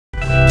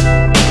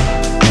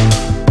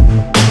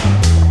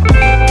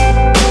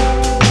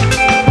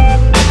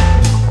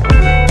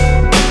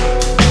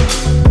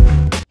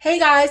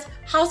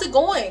How's it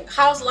going?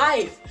 How's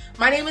life?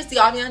 My name is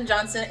Diavian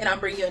Johnson and I'm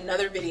bringing you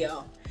another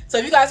video. So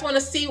if you guys want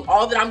to see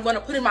all that I'm going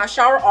to put in my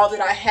shower, all that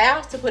I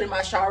have to put in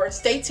my shower,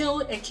 stay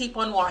tuned and keep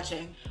on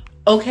watching.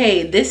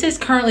 Okay, this is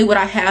currently what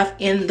I have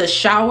in the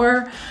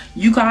shower.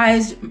 You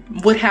guys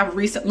would have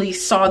recently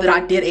saw that I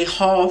did a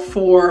haul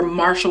for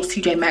Marshall's,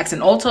 TJ Maxx,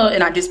 and Ulta,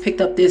 and I just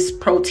picked up this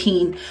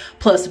Protein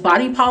Plus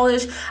body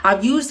polish.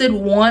 I've used it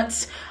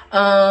once.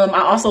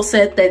 I also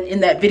said that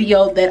in that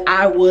video that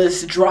I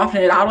was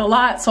dropping it out a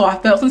lot, so I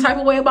felt some type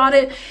of way about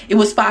it. It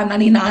was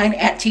 $5.99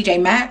 at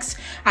TJ Maxx.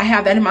 I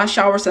have that in my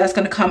shower, so that's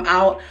going to come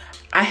out.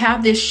 I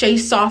have this Shea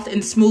Soft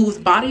and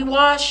Smooth body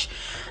wash.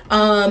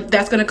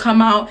 That's gonna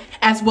come out,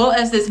 as well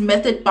as this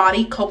Method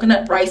Body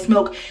Coconut Rice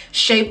Milk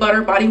Shea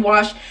Butter Body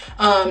Wash,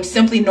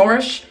 Simply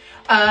Nourish.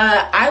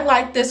 I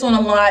like this one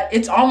a lot.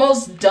 It's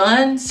almost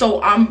done,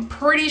 so I'm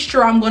pretty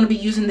sure I'm going to be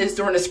using this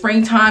during the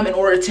springtime in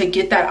order to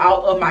get that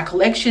out of my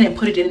collection and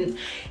put it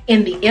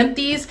in the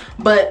empties.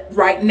 But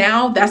right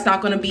now, that's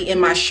not going to be in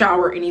my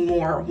shower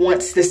anymore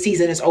once the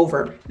season is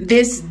over.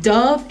 This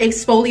Dove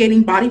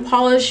exfoliating body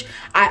polish,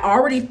 I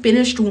already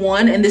finished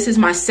one and this is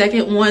my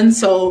second one,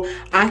 so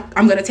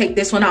I'm going to take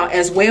this one out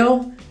as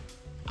well.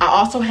 I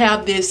also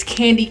have this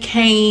Candy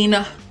Cane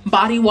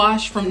body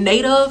wash from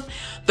Native,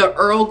 the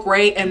Earl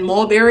Grey and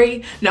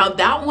Mulberry. Now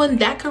that one,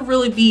 that could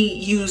really be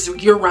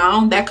used year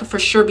round. That could for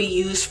sure be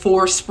used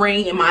for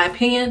spring in my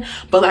opinion.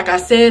 But like I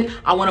said,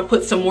 I want to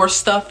put some more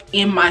stuff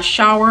in my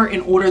shower in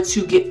order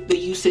to get the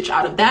usage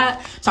out of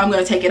that. So I'm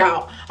going to take it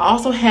out. I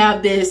also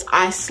have this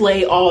I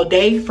Slay All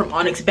Day from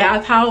Onyx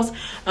Bathhouse,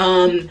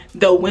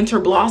 the Winter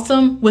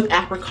Blossom with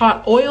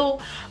apricot oil.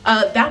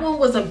 That one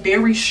was a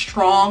very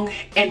strong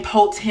and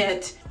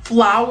potent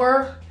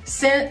flower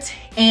scent,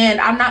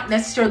 and I'm not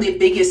necessarily the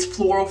biggest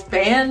floral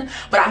fan,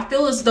 but I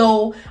feel as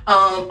though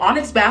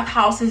Onyx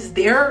Bathhouses,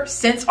 their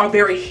scents are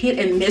very hit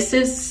and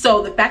misses.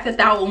 So the fact that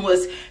that one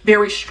was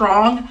very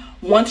strong,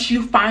 once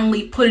you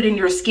finally put it in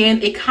your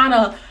skin, it kind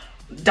of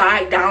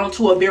died down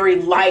to a very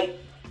light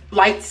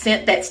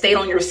scent that stayed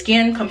on your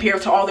skin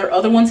compared to all their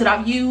other ones that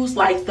I've used,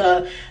 like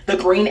the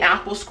green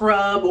apple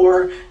scrub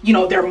or, you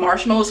know, their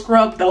marshmallow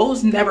scrub.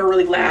 Those never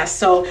really last.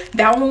 So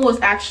that one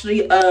was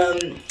actually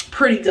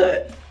pretty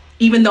good,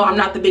 even though I'm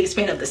not the biggest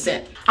fan of the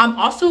scent. I'm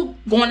also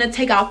going to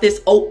take out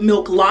this oat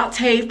milk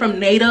latte from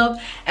Native,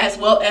 as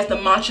well as the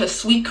matcha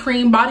sweet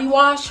cream body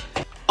wash.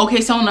 Okay,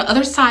 so on the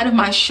other side of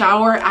my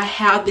shower, I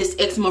have this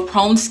eczema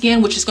prone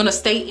skin, which is going to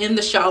stay in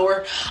the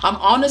shower. I'm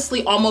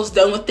honestly almost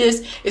done with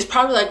this. It's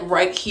probably like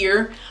right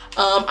here.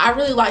 I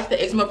really like the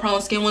eczema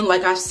prone skin one.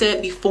 Like I've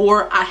said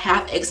before, I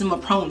have eczema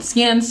prone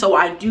skin, so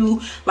I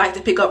do like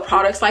to pick up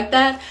products like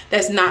that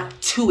that's not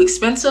too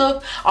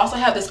expensive. I also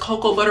have this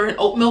cocoa butter and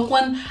oat milk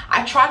one.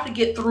 I tried to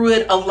get through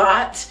it a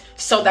lot,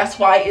 so that's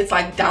why it's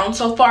like down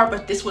so far,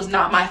 but this was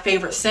not my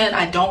favorite scent.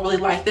 I don't really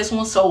like this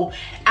one, so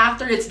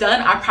after it's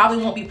done, I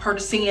probably won't be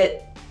purchasing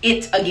it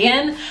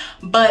again.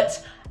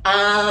 But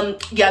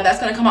yeah, that's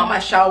gonna come out my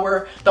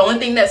shower. The only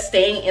thing that's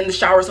staying in the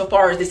shower so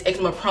far is this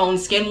eczema prone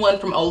skin one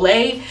from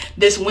Olay.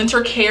 This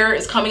Winter Care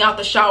is coming out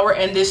the shower,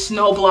 and this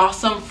Snow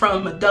Blossom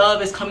from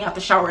Dove is coming out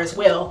the shower as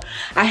well.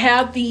 I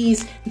have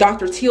these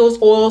Dr. Teal's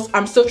oils.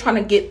 I'm still trying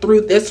to get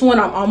through this one.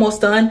 I'm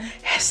almost done.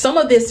 Some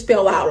of this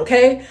fell out,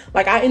 okay?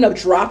 Like I end up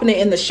dropping it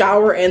in the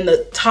shower and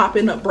the top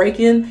ended up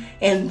breaking,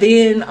 and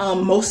then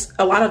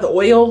a lot of the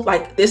oil,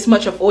 like this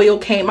much of oil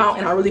came out,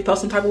 and I really felt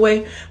some type of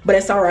way, but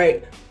it's all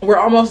right. We're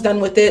almost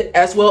done with it,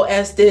 as well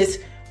as this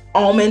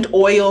almond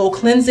oil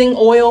cleansing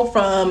oil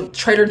from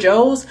Trader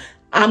Joe's.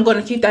 I'm going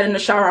to keep that in the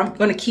shower. I'm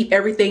going to keep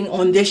everything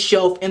on this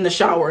shelf in the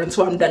shower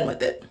until I'm done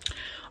with it.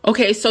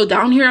 Okay, so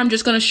down here, I'm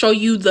just going to show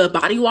you the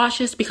body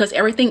washes because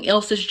everything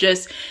else is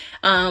just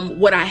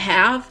what I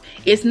have.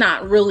 It's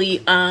not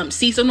really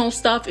seasonal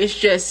stuff. It's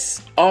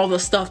just all the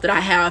stuff that I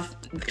have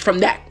from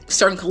that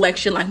certain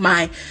collection, like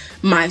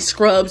my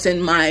scrubs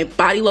and my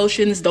body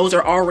lotions. Those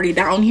are already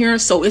down here,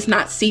 so it's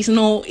not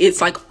seasonal. It's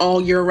like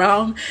all year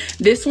round.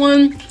 This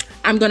one,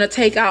 I'm gonna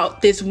take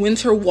out this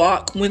Winter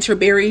Walk Winter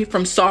Berry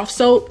from Soft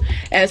Soap,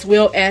 as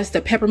well as the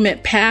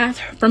Peppermint Path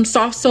from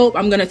Soft Soap.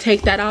 I'm gonna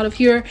take that out of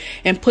here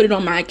and put it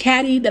on my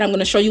caddy that I'm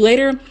gonna show you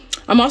later.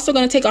 I'm also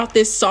going to take off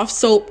this Soft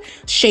Soap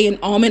Shea and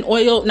Almond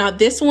Oil. Now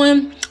this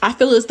one, I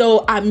feel as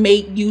though I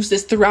may use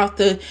this throughout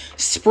the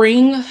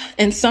spring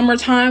and summer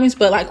times,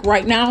 but like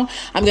right now,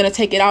 I'm going to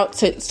take it out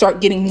to start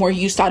getting more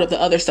use out of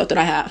the other stuff that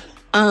I have.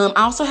 I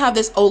also have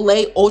this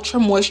Olay Ultra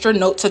Moisture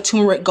Note to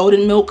Turmeric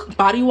Golden Milk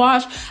body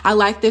wash. I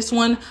like this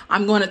one.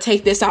 I'm going to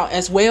take this out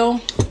as well.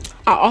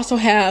 I also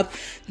have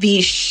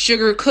the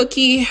Sugar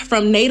Cookie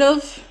from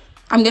Native.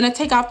 I'm going to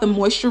take out the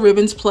Moisture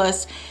Ribbons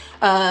Plus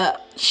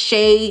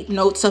Shade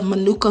Notes of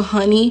Manuka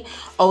Honey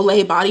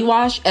Olay body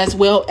wash, as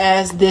well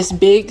as this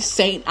big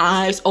St.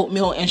 Ives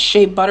oatmeal and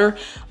shea butter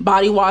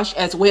body wash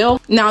as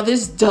well. Now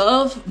this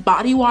Dove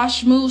body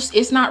wash mousse,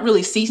 it's not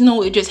really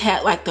seasonal. It just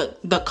had like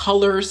the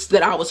colors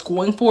that I was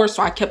going for,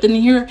 so I kept it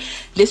in here.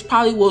 This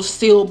probably will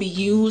still be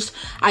used.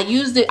 I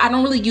used it, I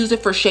don't really use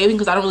it for shaving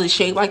because I don't really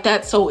shave like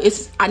that, so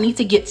I need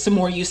to get some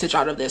more usage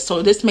out of this,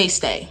 so this may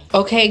stay.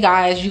 Okay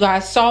guys, you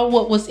guys saw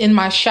what was in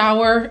my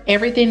shower.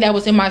 Everything that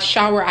was in my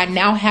shower, I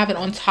now have it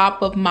on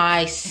top of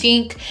my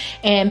sink,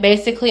 and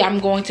basically I'm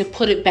going to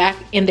put it back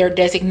in their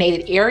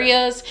designated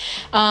areas.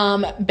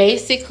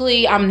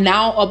 Basically I'm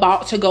now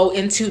about to go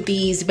into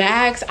these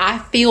bags. I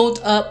filled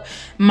up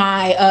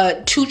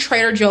my 2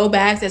 Trader Joe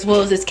bags as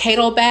well as this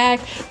Cato bag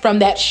from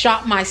that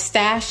Shop My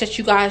Stash that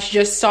you guys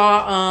just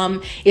saw.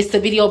 It's the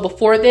video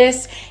before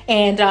this,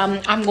 and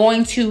I'm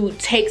going to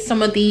take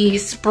some of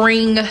these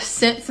spring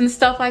scents and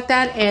stuff like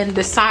that and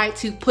decide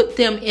to put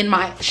them in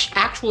my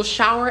actual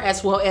shower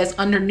as well as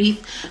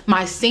underneath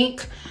my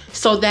sink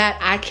so that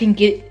I can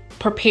get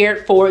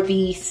prepared for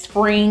the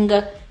spring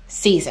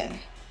season.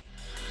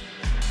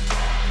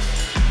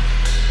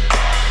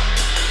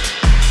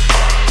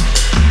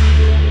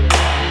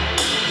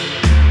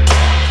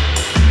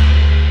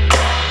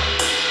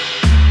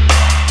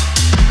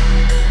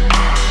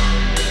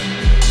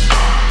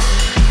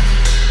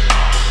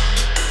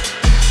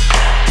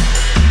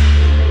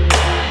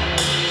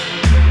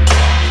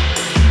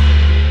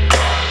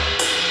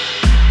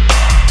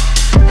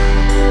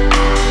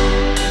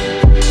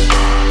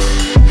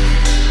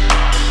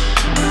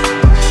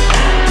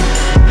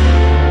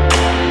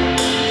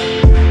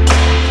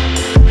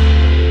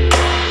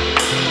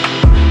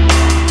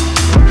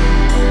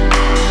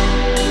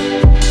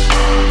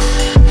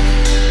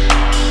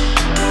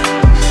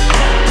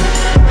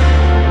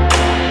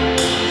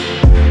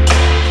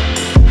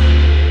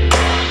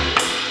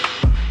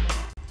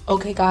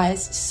 Okay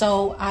guys,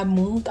 so I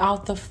moved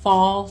out the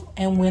fall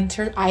and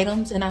winter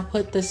items and I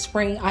put the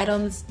spring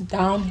items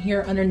down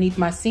here underneath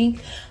my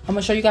sink. I'm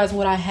gonna show you guys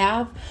what I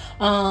have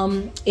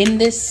in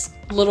this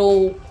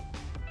little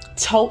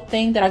tote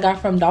thing that I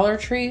got from Dollar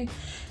Tree.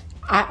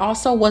 I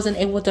also wasn't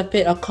able to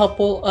fit a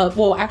couple of,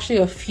 well, actually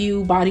a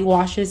few body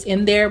washes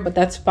in there, but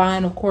that's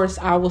fine. Of course,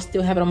 I will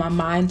still have it on my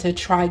mind to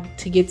try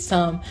to get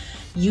some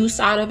use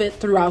out of it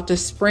throughout the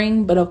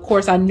spring. But of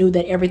course, I knew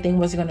that everything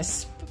wasn't gonna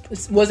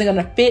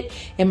fit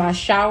in my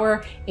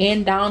shower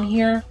and down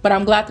here. But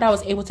I'm glad that I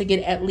was able to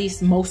get at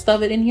least most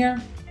of it in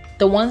here.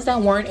 The ones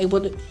that weren't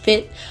able to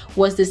fit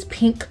was this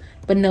pink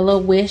Vanilla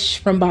Wish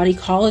from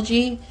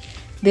Bodycology,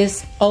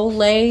 this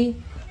Olay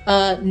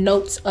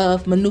Notes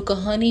of Manuka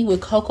Honey with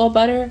cocoa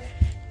butter,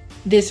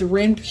 this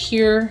Rin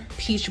Pure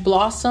Peach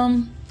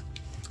Blossom,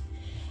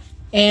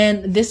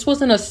 and this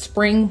wasn't a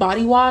spring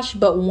body wash,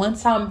 but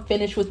once I'm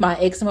finished with my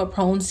eczema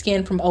prone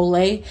skin from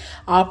Olay,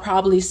 I'll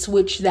probably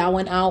switch that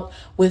one out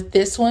with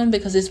this one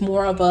because it's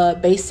more of a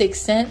basic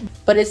scent.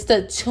 But it's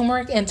the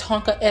Turmeric and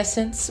Tonka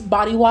Essence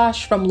body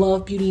wash from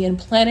Love Beauty and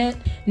Planet.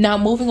 Now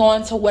moving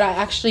on to what I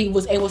actually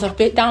was able to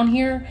fit down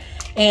here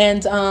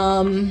and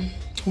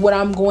what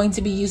I'm going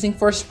to be using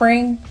for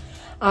spring.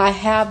 I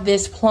have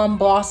this Plum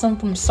Blossom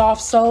from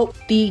Soft Soap,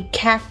 the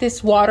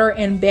Cactus Water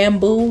and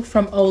Bamboo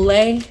from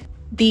Olay,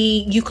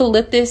 the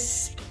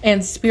Eucalyptus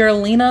and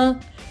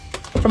Spirulina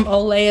from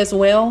Olay as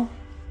well,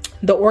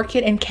 the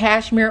Orchid and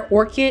Cashmere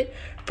Orchid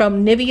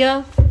from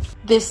Nivea,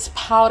 this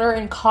Powder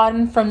and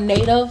Cotton from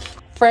Native,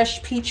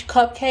 Fresh Peach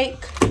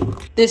Cupcake,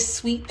 this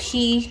Sweet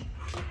Pea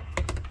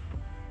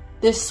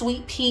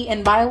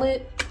and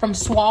Violet from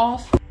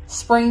Suave,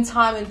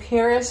 Springtime in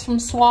Paris from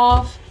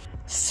Suave,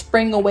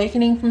 Spring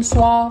Awakening from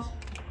Suave.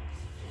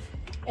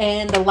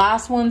 And the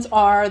last ones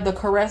are the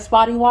Caress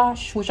body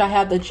wash, which I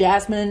have the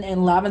jasmine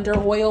and lavender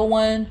oil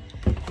one,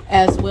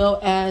 as well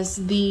as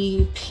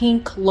the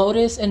pink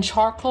lotus and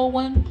charcoal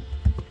one.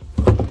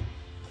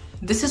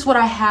 This is what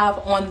I have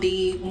on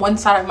the one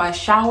side of my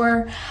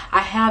shower. I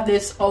have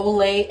this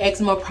Olay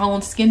eczema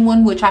prone skin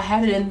one, which I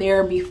had it in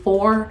there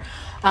before.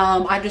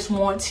 I just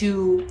want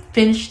to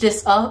finish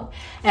this up,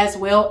 as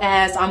well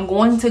as I'm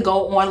going to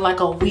go on like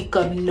a week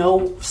of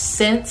no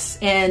scents,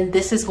 and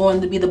this is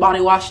going to be the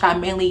body wash that I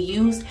mainly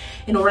use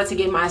in order to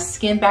get my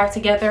skin back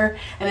together.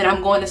 And then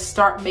I'm going to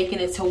start making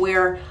it to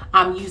where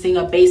I'm using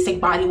a basic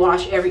body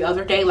wash every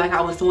other day like I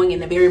was doing in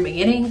the very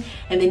beginning,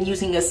 and then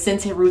using a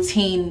scented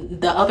routine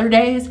the other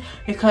days,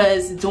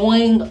 because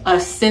doing a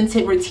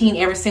scented routine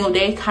every single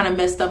day kind of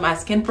messed up my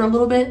skin for a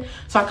little bit.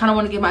 So I kind of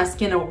want to give my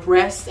skin a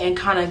rest and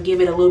kind of give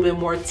it a little bit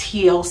more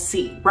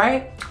TLC,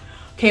 right?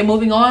 Okay,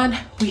 moving on,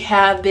 we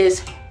have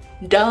this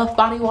Dove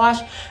body wash.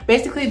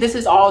 Basically, this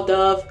is all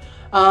Dove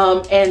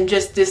and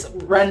just this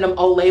random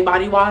Olay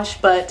body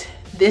wash, but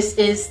this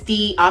is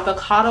the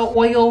avocado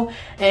oil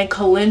and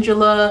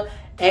calendula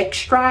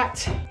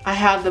extract. I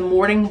have the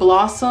Morning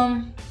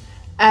Blossom,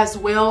 as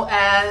well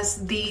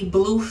as the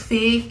Blue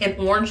Fig and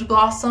Orange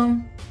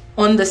Blossom.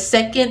 On the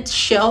second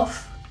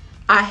shelf,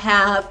 I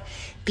have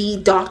the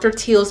Dr.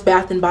 Teal's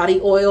Bath and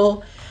Body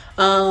Oil,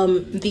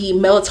 the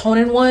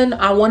melatonin one.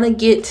 I want to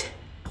get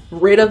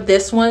rid of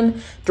this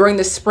one during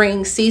the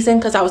spring season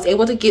because I was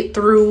able to get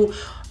through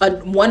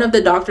one of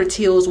the Dr.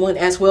 Teal's one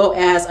as well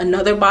as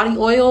another body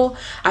oil.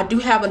 I do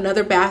have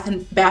another bath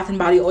and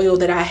body oil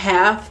that I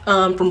have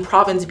from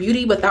Province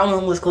Beauty, but that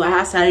one was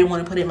glass. I didn't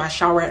want to put it in my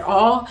shower at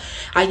all.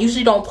 I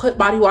usually don't put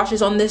body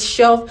washes on this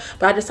shelf,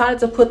 but I decided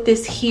to put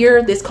this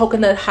here, this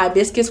coconut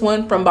hibiscus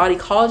one from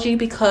Bodycology,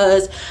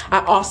 because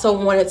I also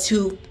wanted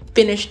to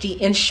finish the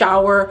in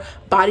shower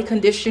body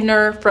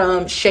conditioner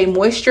from Shea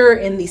Moisture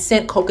in the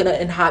scent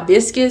coconut and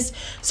hibiscus.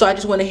 So I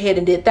just went ahead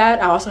and did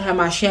that. I also have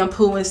my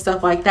shampoo and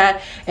stuff like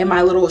that and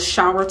my little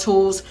shower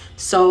tools.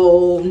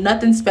 So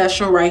nothing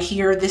special right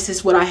here. This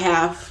is what I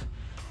have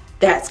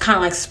that's kind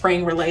of like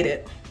spring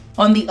related.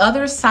 On the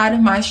other side of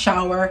my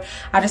shower,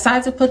 I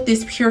decided to put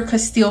this Pure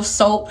Castile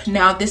soap.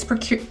 Now this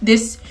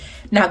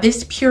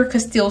Pure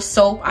Castile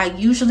soap, I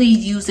usually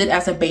use it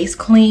as a base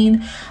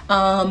clean.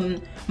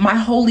 My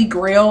holy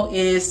grail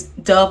is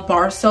Dove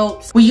bar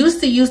soaps. We used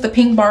to use the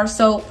pink bar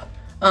soap,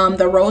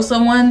 the Rosa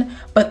one,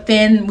 but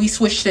then we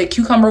switched to the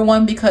cucumber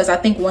one because I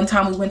think one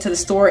time we went to the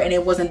store and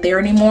it wasn't there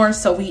anymore.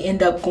 So we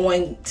end up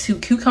going to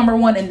cucumber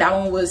one, and that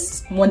one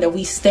was one that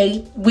we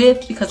stayed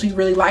with because we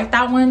really liked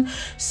that one.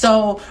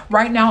 So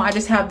right now I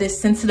just have this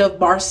sensitive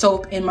bar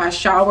soap in my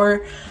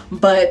shower,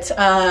 but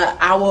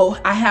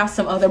I have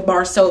some other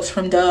bar soaps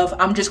from Dove.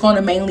 I'm just going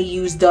to mainly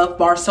use Dove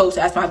bar soaps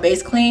as my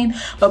base clean.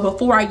 But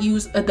before I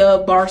use a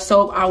Dove bar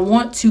soap, I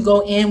want to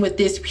go in with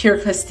this Pure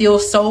Castile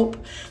soap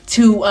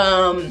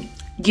to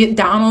get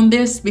down on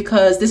this,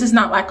 because this is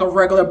not like a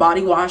regular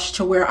body wash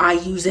to where I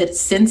use it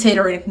scented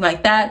or anything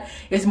like that.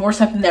 It's more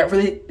something that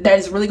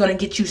is really going to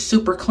get you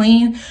super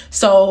clean.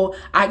 So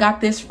I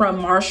got this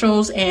from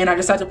Marshall's and I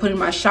decided to put it in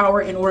my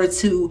shower in order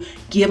to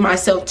give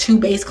myself 2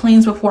 base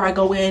cleans before I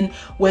go in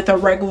with a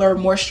regular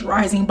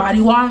moisturizing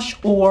body wash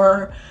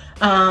or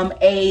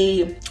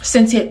a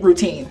scented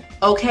routine.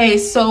 Okay,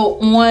 so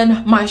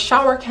on my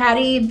shower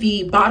caddy,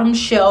 the bottom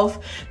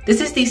shelf,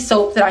 this is the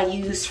soap that I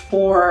use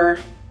for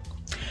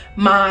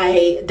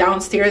my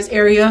downstairs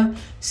area.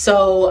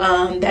 So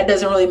that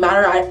doesn't really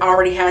matter. I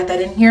already had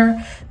that in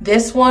here.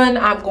 This one,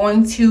 I'm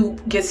going to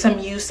get some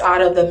use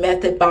out of the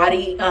Method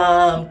Body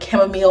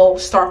Chamomile,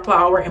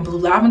 Starflower, and Blue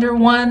Lavender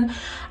one.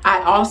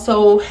 I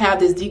also have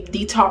this deep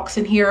detox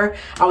in here.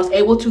 I was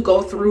able to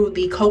go through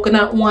the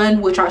coconut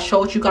one, which I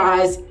showed you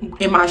guys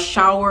in my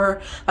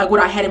shower, like what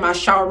I had in my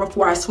shower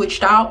before I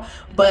switched out.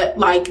 But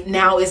like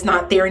now it's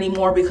not there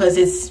anymore because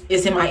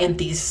it's in my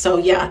empties. So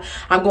yeah,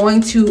 I'm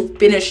going to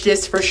finish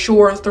this for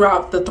sure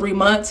throughout the 3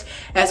 months,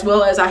 as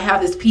well as I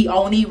have this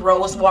Peony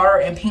Rose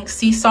Water and Pink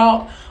Sea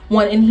Salt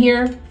one in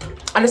here.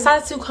 I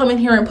decided to come in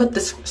here and put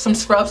some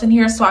scrubs in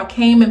here. So I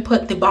came and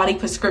put the Body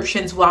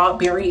Prescriptions Wild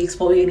Berry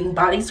Exfoliating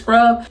Body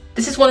Scrub.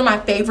 This is one of my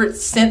favorite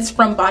scents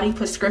from Body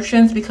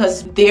Prescriptions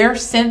because their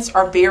scents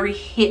are very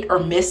hit or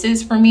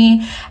misses for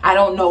me. I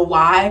don't know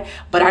why,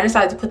 but I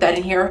decided to put that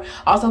in here.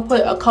 I also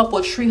put a couple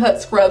of Tree Hut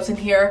scrubs in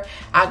here.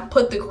 I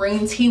put the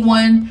green tea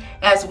one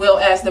as well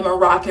as the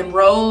Moroccan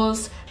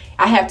Rose.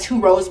 I have 2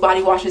 rose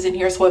body washes in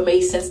here, so it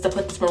made sense to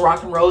put this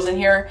Moroccan Rose in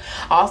here.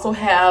 I also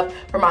have,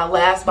 for my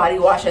last body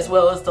wash as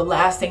well as the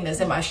last thing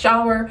that's in my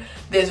shower,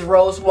 this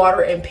Rose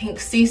Water and Pink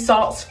Sea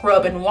Salt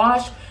Scrub and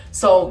Wash.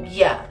 So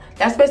yeah,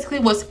 that's basically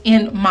what's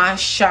in my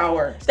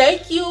shower.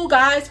 Thank you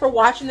guys for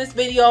watching this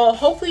video.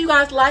 Hopefully you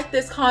guys like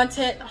this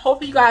content.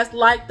 Hopefully you guys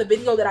like the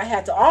video that I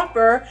had to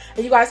offer.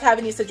 If you guys have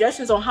any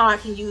suggestions on how I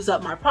can use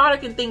up my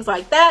product and things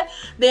like that,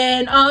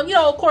 then you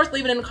know, of course,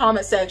 leave it in the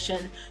comment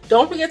section.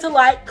 Don't forget to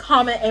like,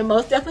 comment, and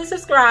most definitely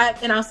subscribe,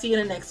 and I'll see you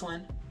in the next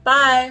one.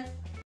 Bye.